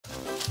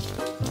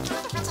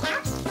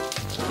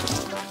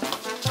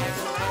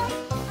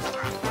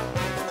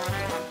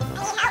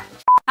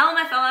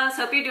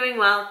hope you're doing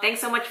well. Thanks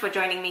so much for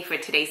joining me for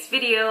today's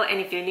video, and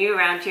if you're new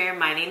around here,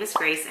 my name is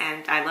Grace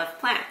and I love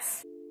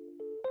plants.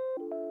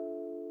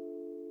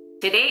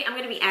 Today I'm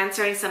going to be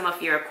answering some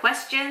of your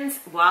questions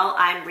while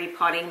I'm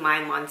repotting my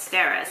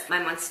Monsteras. My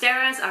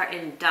Monsteras are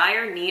in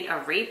dire need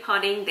of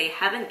repotting. They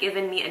haven't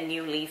given me a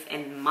new leaf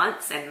in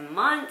months and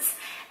months.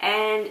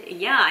 And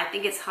yeah, I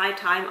think it's high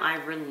time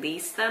I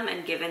release them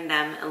and given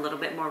them a little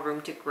bit more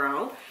room to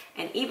grow.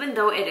 And even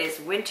though it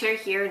is winter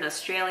here in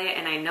Australia,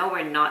 and I know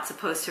we're not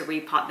supposed to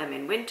repot them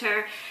in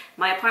winter,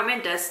 my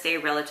apartment does stay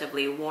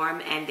relatively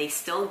warm and they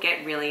still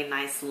get really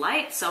nice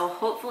light, so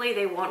hopefully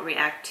they won't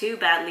react too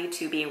badly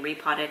to being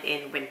repotted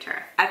in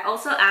winter. I've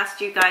also asked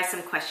you guys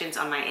some questions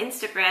on my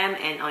Instagram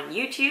and on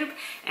YouTube,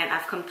 and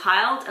I've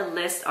compiled a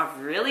list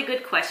of really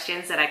good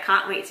questions that I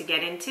can't wait to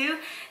get into.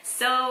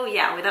 So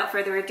yeah, without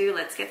further ado,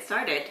 let's get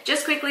started.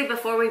 Just quickly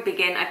before we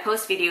begin, I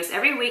post videos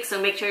every week,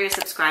 so make sure you're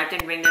subscribed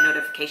and ring the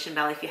notification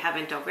bell if you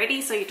haven't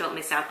already so you don't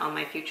miss out on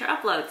my future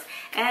uploads.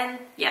 And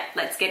yeah,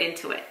 let's get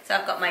into it. So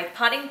I've got my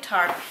potting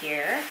tarp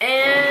here,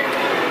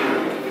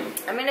 and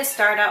I'm gonna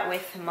start out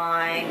with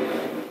my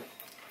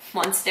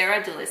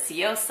Monstera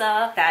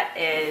deliciosa that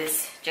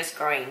is just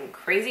growing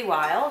crazy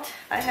wild.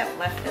 I have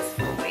left this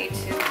for way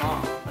too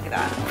long. Look at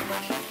that.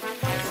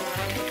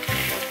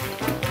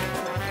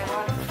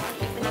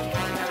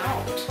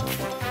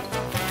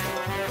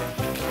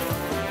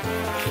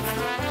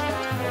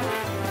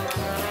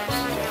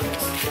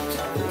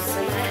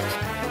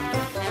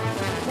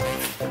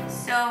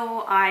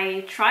 So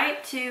I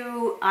tried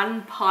to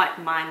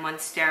unpot my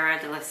Monstera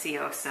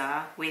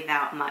deliciosa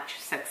without much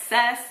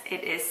success.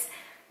 It is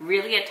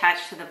really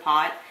attached to the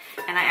pot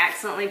and I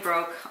accidentally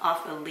broke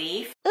off a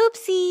leaf.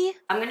 Oopsie!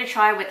 I'm gonna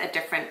try with a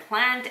different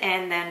plant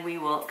and then we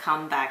will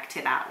come back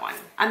to that one.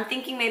 I'm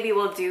thinking maybe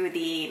we'll do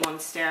the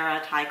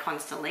Monstera Thai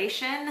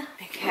constellation.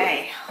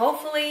 Okay,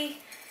 hopefully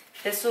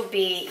this will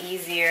be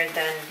easier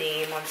than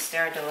the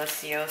Monstera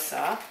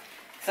deliciosa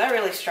because I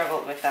really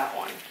struggled with that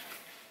one.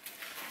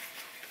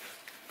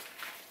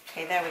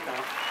 Okay, there we go.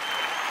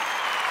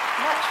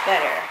 Much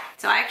better.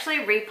 So I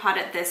actually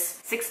repotted this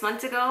 6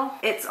 months ago.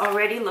 It's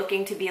already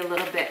looking to be a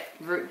little bit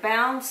root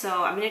bound,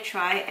 so I'm gonna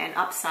try and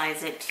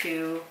upsize it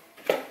to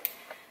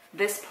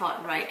this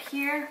pot right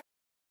here.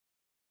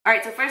 All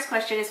right, so first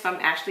question is from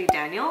Ashley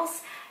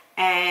Daniels,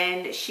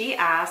 and she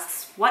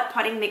asks, what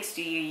potting mix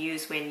do you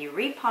use when you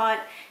repot?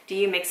 Do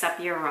you mix up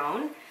your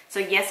own? So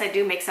yes, I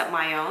do mix up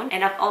my own,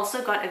 and I've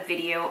also got a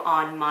video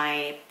on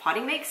my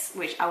potting mix,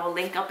 which I will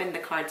link up in the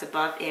cards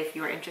above if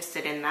you're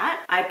interested in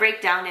that. I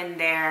break down in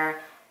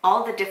there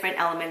all the different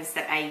elements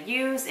that I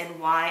use and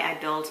why I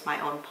build my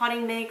own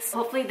potting mix.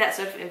 Hopefully that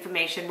sort of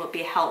information will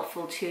be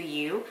helpful to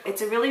you.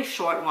 It's a really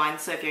short one,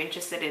 so if you're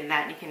interested in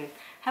that, you can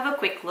have a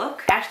quick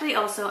look. Ashley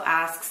also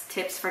asks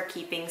tips for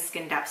keeping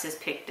Scindapsus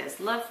pictus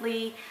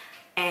lovely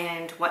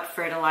and what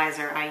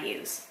fertilizer I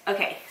use.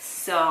 Okay,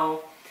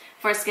 so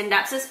for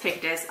Scindapsus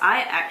pictus,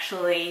 I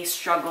actually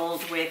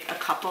struggled with a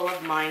couple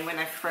of mine when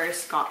I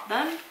first got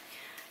them.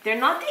 They're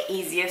not the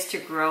easiest to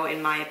grow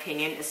in my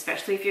opinion,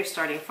 especially if you're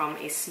starting from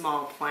a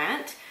small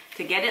plant.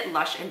 To get it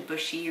lush and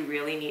bushy, you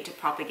really need to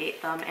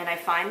propagate them, and I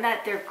find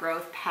that their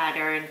growth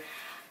pattern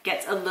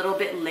gets a little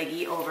bit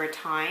leggy over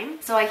time.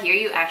 So I hear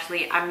you,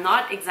 Ashley. I'm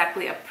not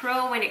exactly a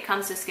pro when it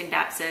comes to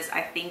Scindapsus.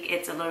 I think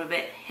it's a little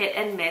bit hit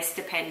and miss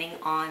depending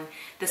on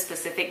the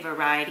specific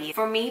variety.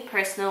 For me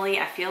personally,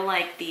 I feel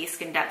like the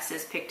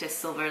Scindapsus pictus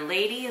Silver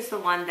Lady is the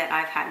one that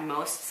I've had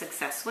most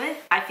success with.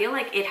 I feel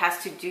like it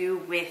has to do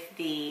with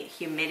the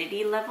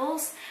humidity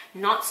levels,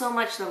 not so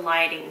much the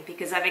lighting,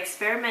 because I've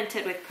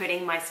experimented with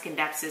putting my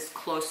Scindapsus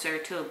closer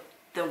to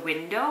the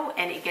window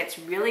and it gets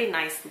really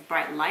nice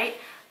bright light,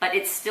 but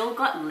it's still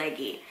got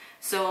leggy.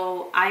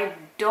 So I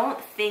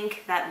don't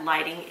think that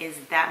lighting is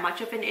that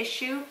much of an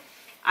issue.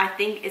 I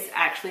think it's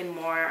actually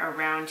more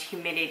around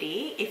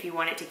humidity if you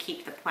want it to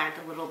keep the plant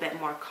a little bit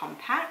more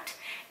compact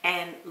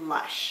and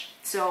lush.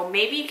 So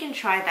maybe you can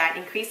try that,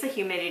 increase the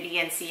humidity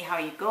and see how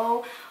you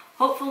go.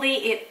 Hopefully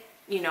it,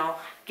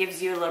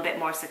 gives you a little bit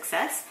more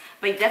success,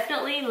 but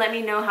definitely let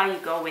me know how you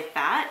go with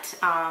that.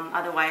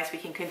 Otherwise we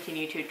can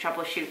continue to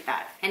troubleshoot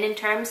that. And in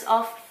terms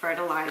of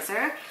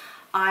fertilizer,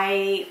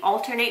 I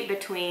alternate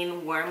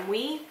between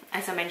wormweed,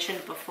 as I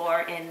mentioned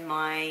before in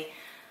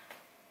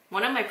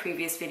one of my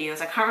previous videos.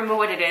 I can't remember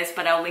what it is,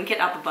 but I'll link it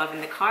up above in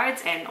the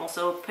cards and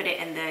also put it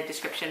in the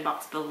description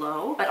box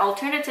below. But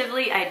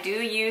alternatively, I do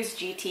use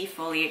GT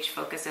Foliage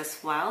Focus as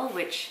well,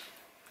 which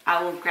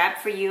I will grab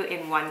for you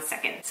in 1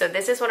 second. So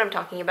this is what I'm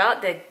talking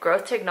about, the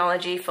Growth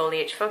Technology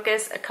Foliage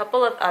Focus. A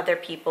couple of other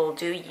people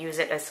do use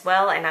it as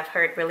well, and I've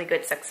heard really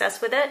good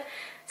success with it.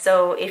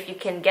 So if you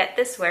can get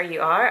this where you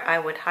are, I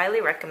would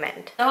highly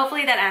recommend. So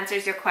hopefully that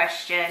answers your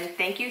question.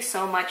 Thank you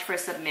so much for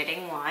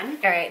submitting one.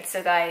 All right,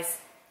 so guys,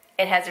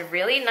 it has a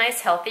really nice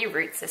healthy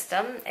root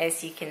system,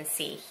 as you can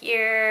see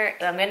here.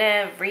 So I'm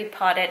gonna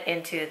repot it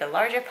into the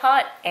larger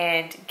pot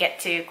and get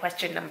to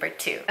question number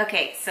 2.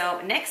 Okay,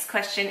 so next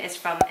question is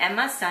from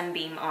Emma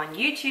Sunbeam on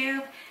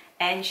YouTube,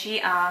 and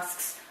she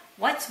asks,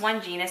 What's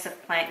one genus of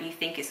plant you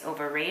think is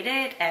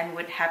overrated and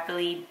would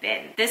happily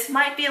bin? This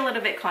might be a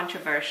little bit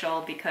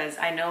controversial because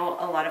I know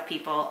a lot of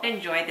people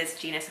enjoy this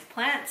genus of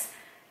plants,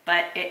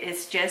 but it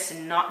is just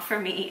not for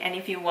me. And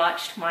if you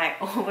watched my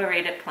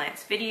overrated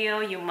plants video,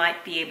 you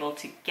might be able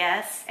to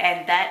guess.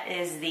 And that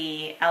is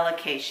the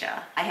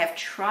alocasia. I have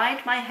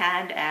tried my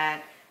hand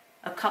at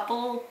a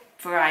couple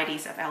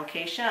varieties of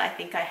alocasia. I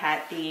think I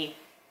had the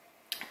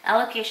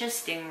alocasia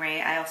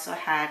stingray. I also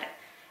had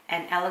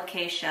an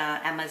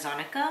alocasia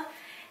amazonica,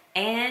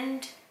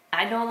 and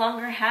I no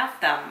longer have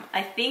them.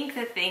 I think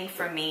the thing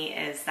for me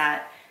is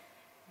that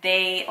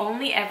they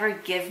only ever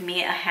give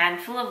me a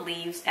handful of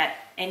leaves at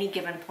any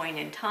given point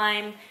in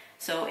time.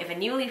 So if a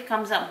new leaf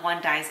comes up,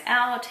 one dies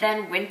out,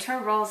 then winter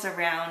rolls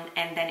around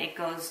and then it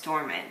goes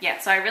dormant. Yeah,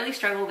 so I really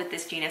struggle with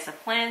this genus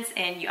of plants,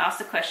 and you asked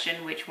the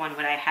question, which one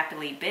would I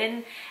happily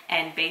bin?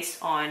 And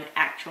based on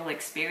actual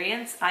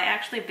experience, I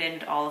actually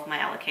binned all of my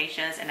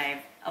alocasias and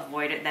I've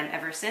avoided them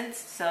ever since.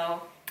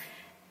 So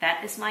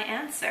that is my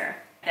answer.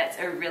 That's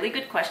a really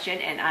good question,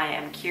 and I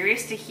am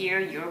curious to hear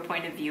your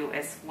point of view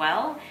as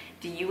well.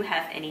 Do you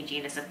have any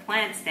genus of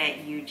plants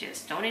that you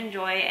just don't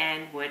enjoy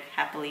and would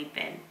happily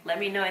bin? Let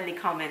me know in the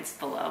comments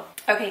below.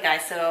 Okay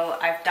guys, so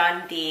I've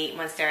done the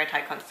Monstera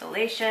Thai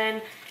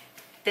constellation.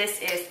 This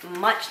is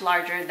much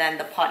larger than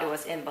the pot it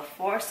was in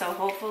before, so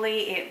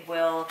hopefully it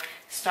will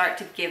start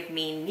to give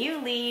me new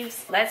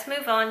leaves. Let's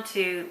move on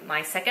to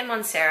my second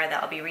Monstera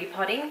that I'll be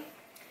repotting,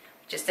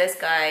 which is this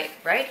guy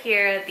right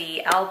here,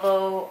 the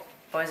Albo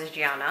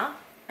Borsigiana.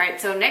 Alright,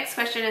 so next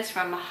question is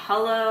from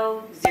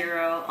Hello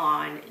Zero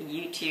on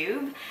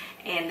YouTube.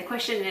 And the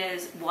question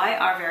is, why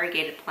are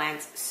variegated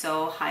plants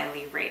so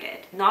highly rated?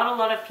 Not a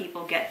lot of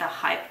people get the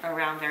hype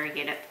around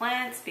variegated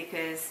plants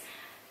because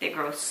they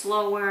grow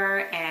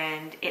slower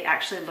and it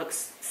actually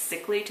looks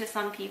sickly to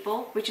some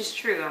people, which is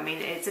true. I mean,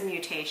 it's a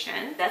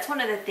mutation. That's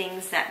one of the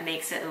things that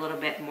makes it a little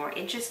bit more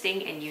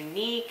interesting and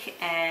unique,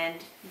 and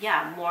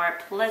yeah, more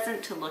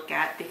pleasant to look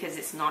at because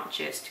it's not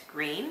just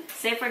green.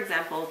 Say for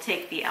example,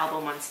 take the Albo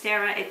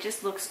Monstera. It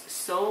just looks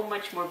so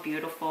much more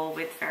beautiful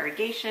with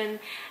variegation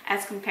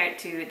as compared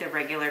to the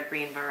regular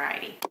green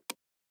variety.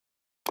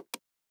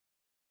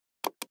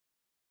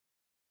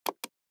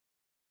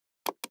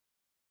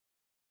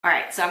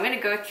 Alright, so I'm going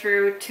to go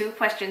through two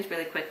questions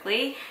really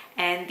quickly,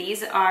 and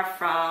these are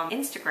from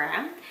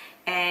Instagram.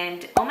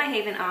 And Oh My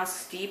Haven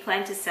asks, do you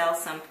plan to sell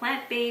some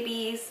plant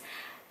babies?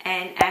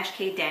 And Ash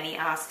K Danny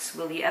asks,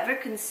 will you ever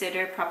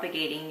consider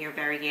propagating your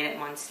variegated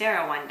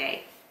Monstera one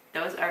day?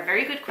 Those are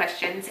very good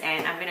questions,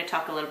 and I'm going to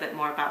talk a little bit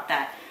more about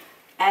that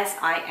as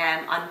I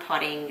am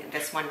unpotting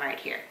this one right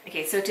here.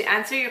 Okay, so to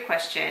answer your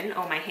question,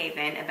 Oh My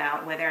Haven,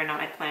 about whether or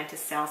not I plan to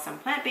sell some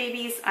plant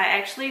babies, I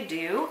actually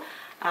do.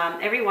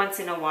 Every once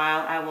in a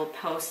while I will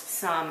post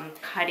some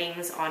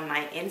cuttings on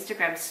my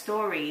Instagram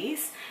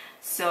stories.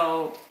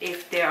 So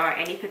if there are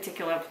any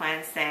particular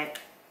plants that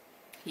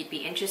you'd be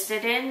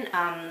interested in,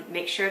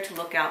 make sure to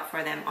look out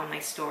for them on my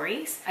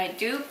stories. I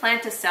do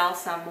plan to sell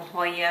some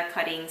Hoya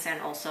cuttings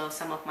and also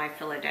some of my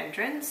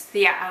philodendrons. So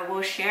yeah, I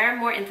will share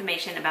more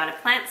information about a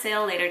plant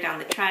sale later down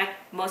the track.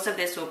 Most of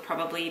this will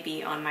probably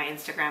be on my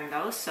Instagram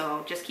though,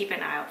 so just keep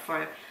an eye out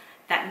for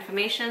that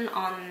information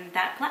on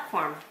that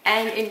platform.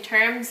 And in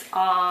terms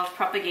of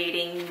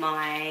propagating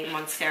my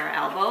Monstera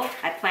Albo,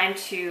 I plan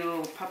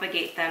to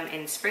propagate them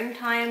in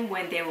springtime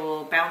when they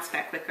will bounce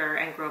back quicker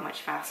and grow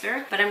much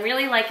faster. But I'm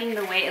really liking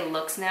the way it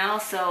looks now,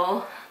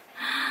 so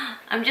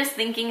I'm just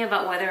thinking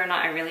about whether or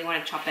not I really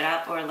want to chop it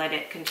up or let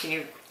it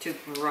continue to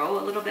grow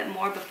a little bit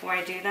more before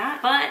I do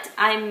that. But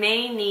I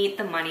may need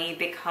the money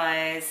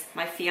because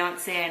my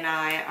fiance and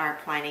I are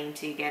planning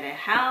to get a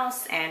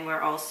house, and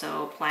we're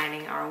also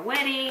planning our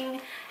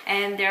wedding,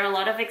 and there are a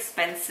lot of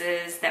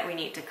expenses that we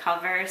need to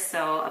cover.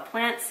 So a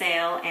plant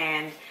sale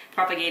and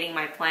propagating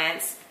my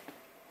plants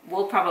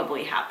will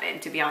probably happen,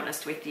 to be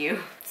honest with you.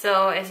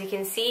 So as you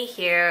can see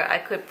here, I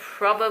could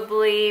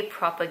probably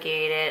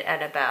propagate it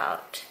at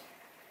about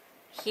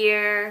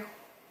here,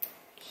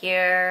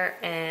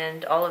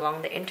 and all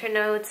along the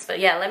internodes.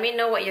 But yeah, let me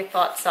know what your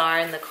thoughts are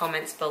in the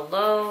comments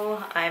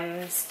below.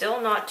 I'm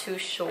still not too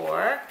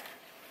sure.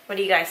 What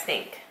do you guys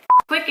think?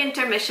 Quick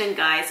intermission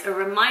guys, a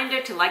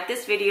reminder to like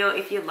this video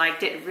if you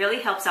liked it. It really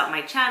helps out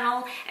my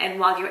channel, and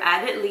while you're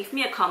at it, leave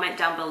me a comment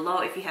down below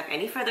if you have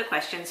any further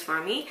questions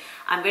for me.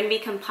 I'm going to be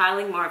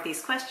compiling more of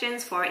these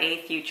questions for a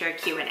future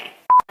Q&A.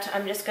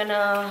 I'm just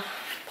gonna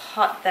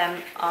pot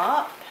them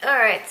up.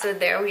 Alright, so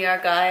there we are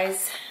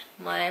guys.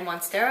 My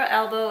Monstera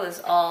Albo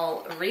is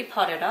all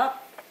repotted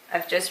up.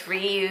 I've just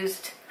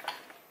reused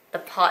the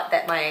pot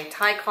that my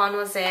Tycon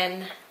was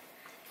in,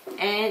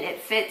 and it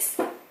fits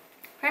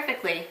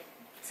perfectly.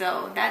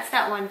 So that's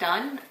that one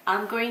done.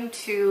 I'm going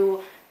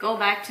to go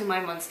back to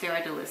my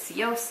Monstera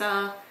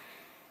Deliciosa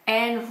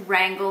and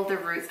wrangle the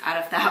roots out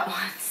of that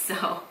one.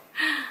 So,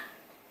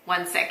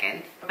 1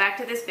 second. Back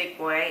to this big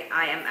boy.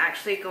 I am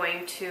actually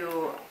going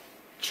to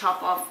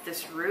chop off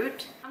this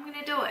root. I'm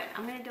gonna do it.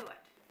 I'm gonna do it.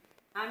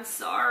 I'm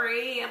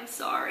sorry. I'm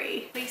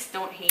sorry. Please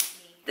don't hate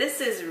me. This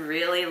is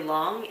really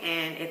long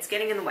and it's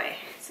getting in the way,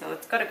 so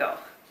it's gotta go.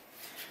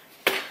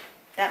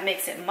 that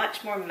makes it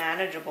much more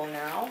manageable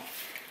now.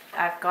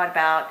 I've got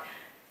about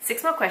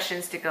 6 more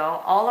questions to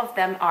go. All of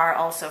them are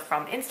also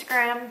from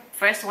Instagram.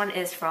 First one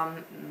is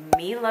from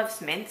Me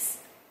Loves Mints.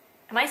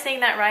 Am I saying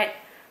that right?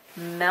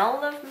 Mel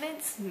Love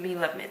Mints? Me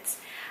Love Mints.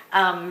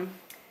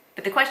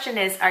 But the question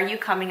is, are you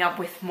coming up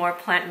with more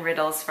plant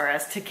riddles for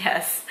us to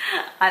guess?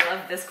 I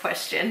love this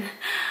question.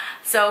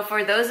 So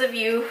for those of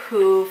you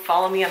who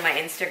follow me on my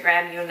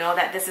Instagram, you'll know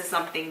that this is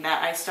something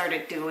that I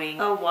started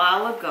doing a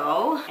while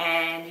ago,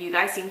 and you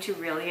guys seem to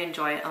really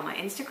enjoy it on my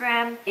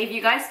Instagram. If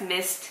you guys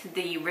missed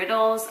the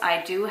riddles,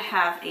 I do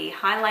have a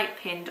highlight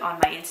pinned on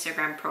my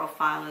Instagram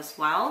profile as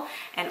well,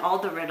 and all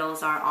the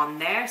riddles are on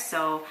there.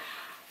 So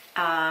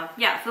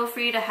yeah, feel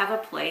free to have a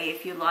play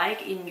if you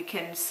like, and you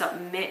can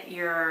submit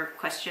your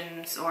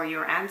questions or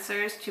your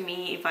answers to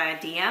me via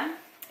DM,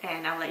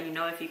 and I'll let you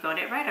know if you got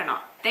it right or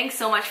not. Thanks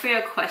so much for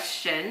your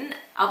question.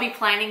 I'll be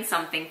planning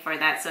something for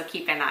that, so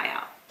keep an eye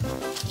out.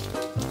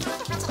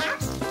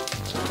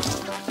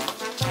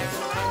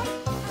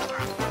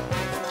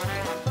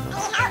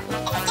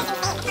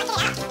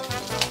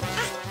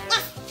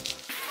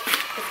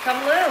 It's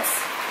come loose.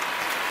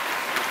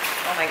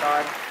 Oh my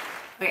god.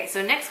 Okay,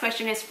 so next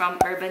question is from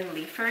Urban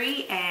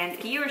Leafery, and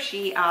he or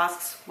she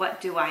asks,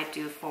 what do I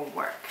do for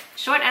work?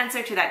 Short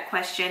answer to that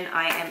question,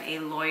 I am a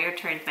lawyer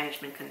turned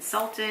management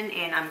consultant,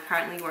 and I'm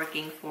currently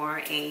working for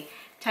a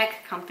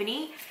tech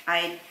company.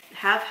 I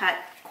have had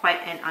quite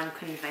an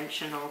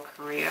unconventional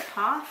career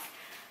path,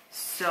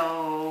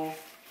 so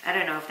I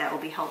don't know if that will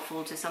be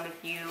helpful to some of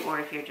you, or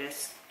if you're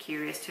just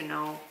curious to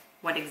know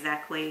what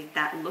exactly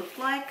that looked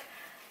like.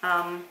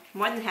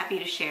 More than happy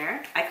to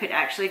share. I could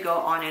actually go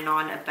on and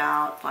on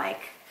about like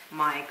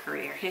my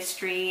career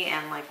history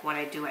and like what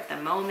I do at the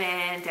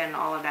moment and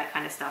all of that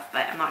kind of stuff,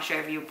 but I'm not sure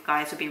if you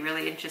guys would be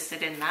really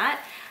interested in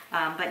that.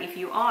 But if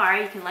you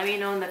are, you can let me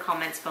know in the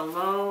comments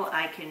below.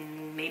 I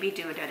can maybe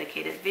do a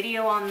dedicated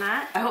video on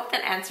that. I hope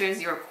that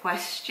answers your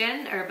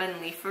question, Urban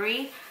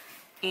Leafery.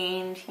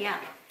 And yeah,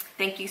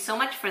 thank you so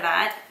much for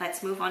that.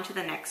 Let's move on to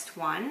the next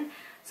one.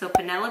 So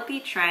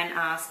Penelope Tran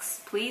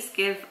asks, please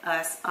give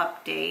us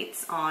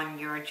updates on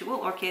your jewel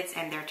orchids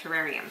and their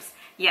terrariums.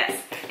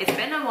 Yes, it's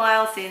been a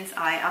while since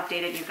I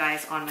updated you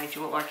guys on my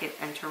jewel orchids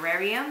and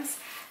terrariums.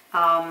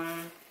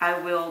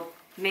 I will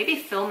maybe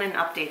film an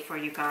update for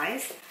you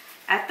guys.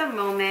 At the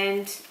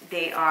moment,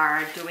 they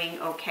are doing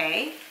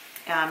okay,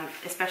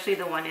 especially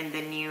the one in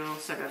the new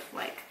sort of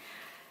like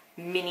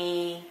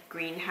mini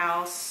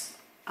greenhouse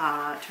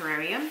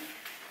terrarium.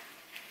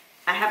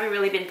 I haven't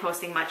really been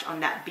posting much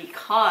on that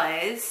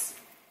because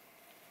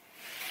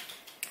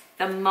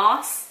the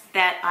moss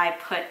that I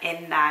put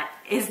in that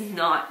is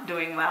not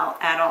doing well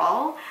at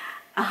all.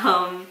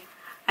 I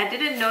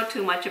didn't know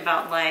too much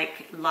about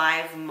like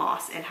live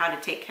moss and how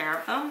to take care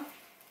of them.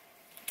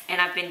 And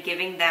I've been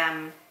giving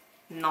them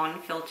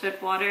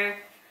non-filtered water.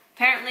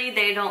 Apparently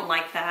they don't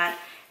like that.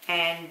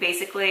 And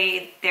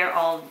basically they're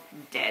all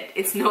dead.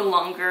 It's no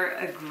longer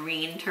a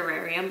green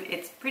terrarium.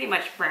 It's pretty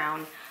much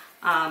brown.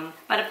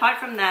 But apart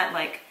from that,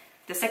 like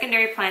the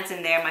secondary plants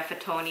in there, my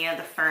Photonia,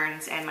 the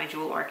ferns, and my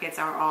jewel orchids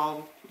are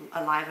all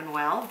alive and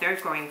well. They're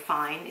growing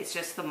fine. It's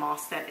just the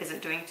moss that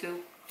isn't doing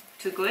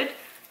too good.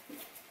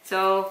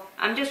 So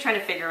I'm just trying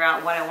to figure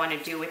out what I want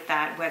to do with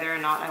that, whether or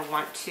not I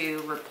want to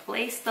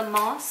replace the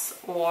moss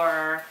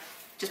or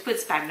just put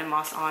sphagnum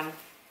moss on.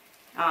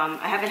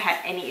 I haven't had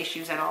any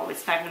issues at all with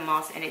sphagnum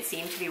moss, and it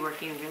seems to be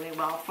working really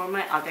well for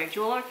my other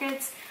jewel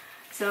orchids.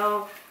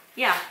 So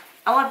yeah,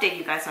 I'll update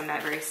you guys on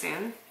that very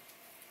soon.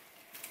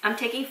 I'm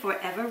taking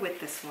forever with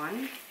this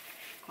one.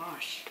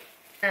 Gosh.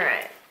 All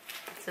right.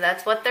 So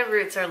that's what the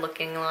roots are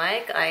looking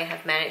like. I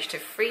have managed to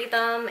free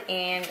them,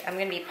 and I'm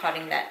going to be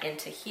potting that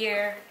into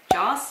here.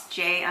 Joss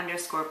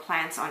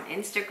J_plants on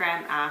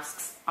Instagram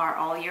asks, are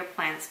all your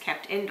plants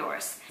kept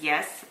indoors?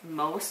 Yes,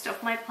 most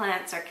of my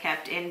plants are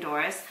kept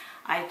indoors.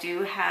 I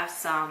do have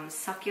some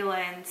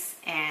succulents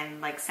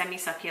and like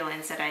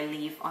semi-succulents that I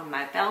leave on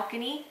my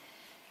balcony.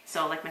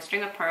 So like my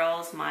string of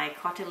pearls, my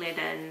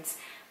cotyledons,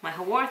 my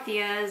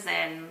haworthias,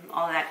 and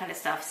all that kind of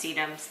stuff,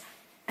 sedums,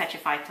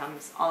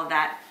 petriphytums, all of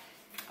that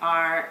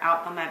are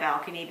out on my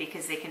balcony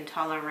because they can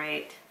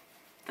tolerate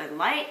the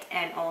light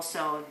and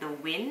also the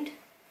wind.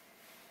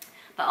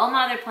 But all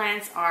my other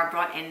plants are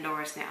brought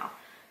indoors now.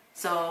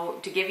 So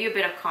to give you a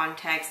bit of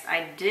context,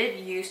 I did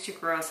used to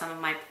grow some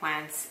of my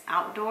plants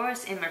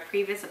outdoors. In my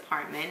previous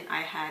apartment,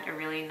 I had a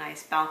really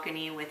nice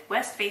balcony with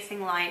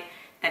west-facing light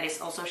that is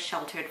also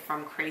sheltered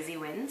from crazy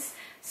winds.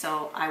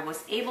 So I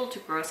was able to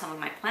grow some of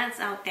my plants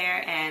out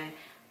there, and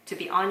to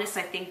be honest,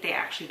 I think they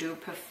actually do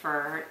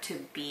prefer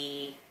to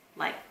be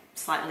like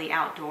slightly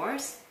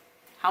outdoors.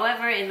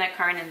 However, in my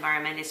current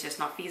environment, it's just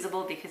not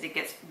feasible because it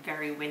gets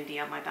very windy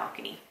on my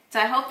balcony. So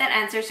I hope that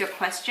answers your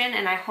question,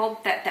 and I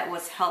hope that that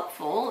was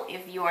helpful.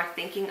 If you are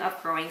thinking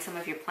of growing some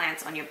of your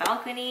plants on your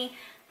balcony,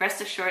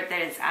 rest assured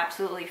that it's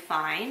absolutely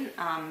fine.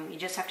 You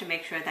just have to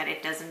make sure that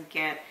it doesn't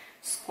get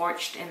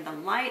scorched in the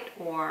light,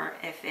 or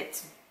if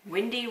it's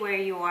windy where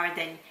you are,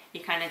 then you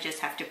kind of just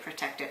have to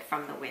protect it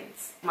from the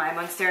winds. My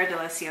Monstera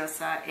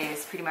deliciosa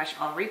is pretty much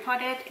all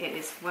repotted. It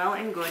is well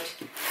and good,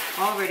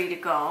 all ready to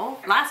go.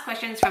 Last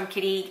question is from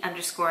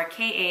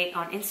kitty_k8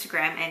 on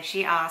Instagram, and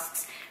she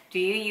asks, do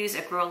you use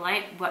a grow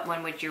light? What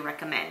one would you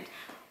recommend?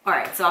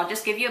 Alright, so I'll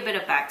just give you a bit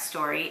of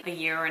backstory. A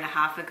year and a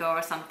half ago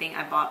or something,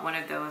 I bought one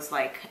of those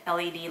like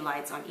LED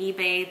lights on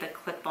eBay, the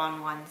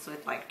clip-on ones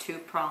with like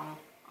 2-prong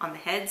on the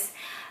heads.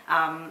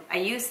 I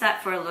used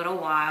that for a little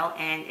while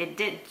and it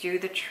did do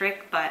the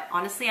trick, but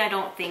honestly I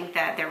don't think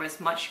that there was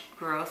much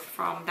growth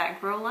from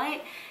that grow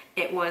light.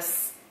 It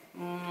was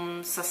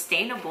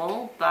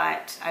sustainable,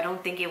 but I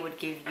don't think it would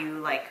give you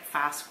like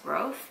fast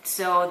growth.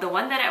 So the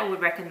one that I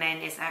would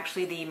recommend is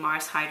actually the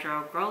Mars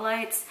Hydro grow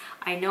lights.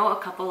 I know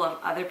a couple of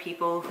other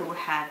people who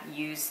have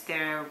used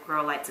their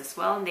grow lights as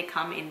well, and they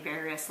come in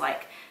various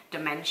like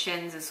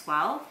dimensions as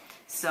well.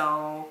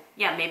 So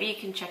yeah, maybe you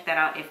can check that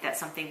out if that's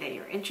something that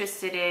you're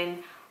interested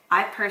in.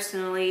 I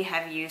personally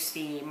have used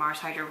the Mars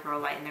Hydro grow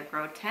light in the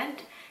grow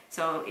tent.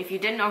 So if you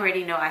didn't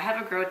already know, I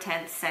have a grow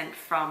tent sent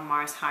from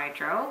Mars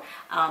Hydro,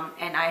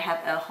 and I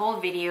have a whole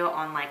video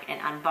on like an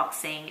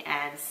unboxing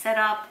and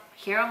setup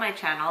here on my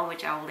channel,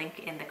 which I will link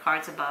in the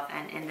cards above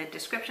and in the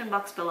description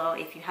box below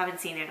if you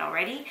haven't seen it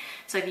already.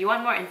 So if you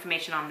want more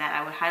information on that,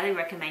 I would highly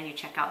recommend you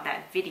check out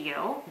that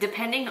video.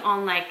 Depending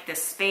on like the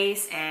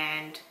space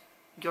and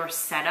your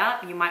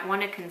setup, you might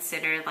want to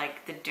consider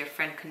like the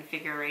different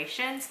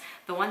configurations.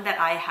 The one that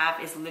I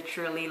have is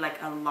literally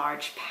like a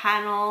large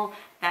panel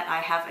that I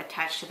have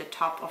attached to the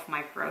top of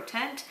my grow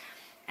tent,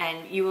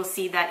 and you will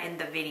see that in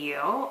the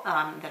video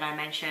that I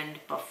mentioned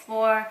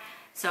before.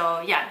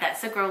 So yeah,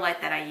 that's the grow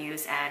light that I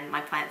use and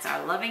my plants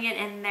are loving it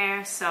in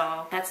there,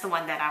 so that's the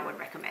one that I would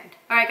recommend.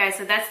 Alright guys,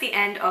 so that's the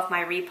end of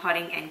my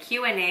repotting and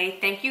Q&A.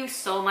 Thank you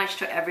so much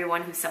to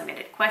everyone who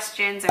submitted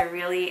questions. I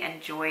really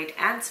enjoyed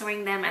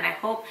answering them and I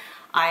hope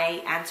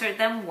I answered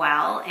them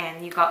well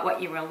and you got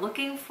what you were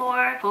looking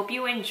for. Hope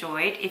you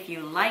enjoyed. If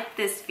you liked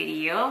this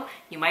video,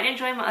 you might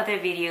enjoy my other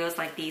videos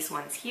like these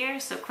ones here,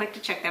 so click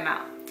to check them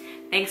out.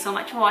 Thanks so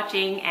much for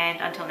watching,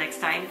 and until next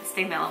time,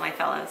 stay mellow my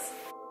fellows.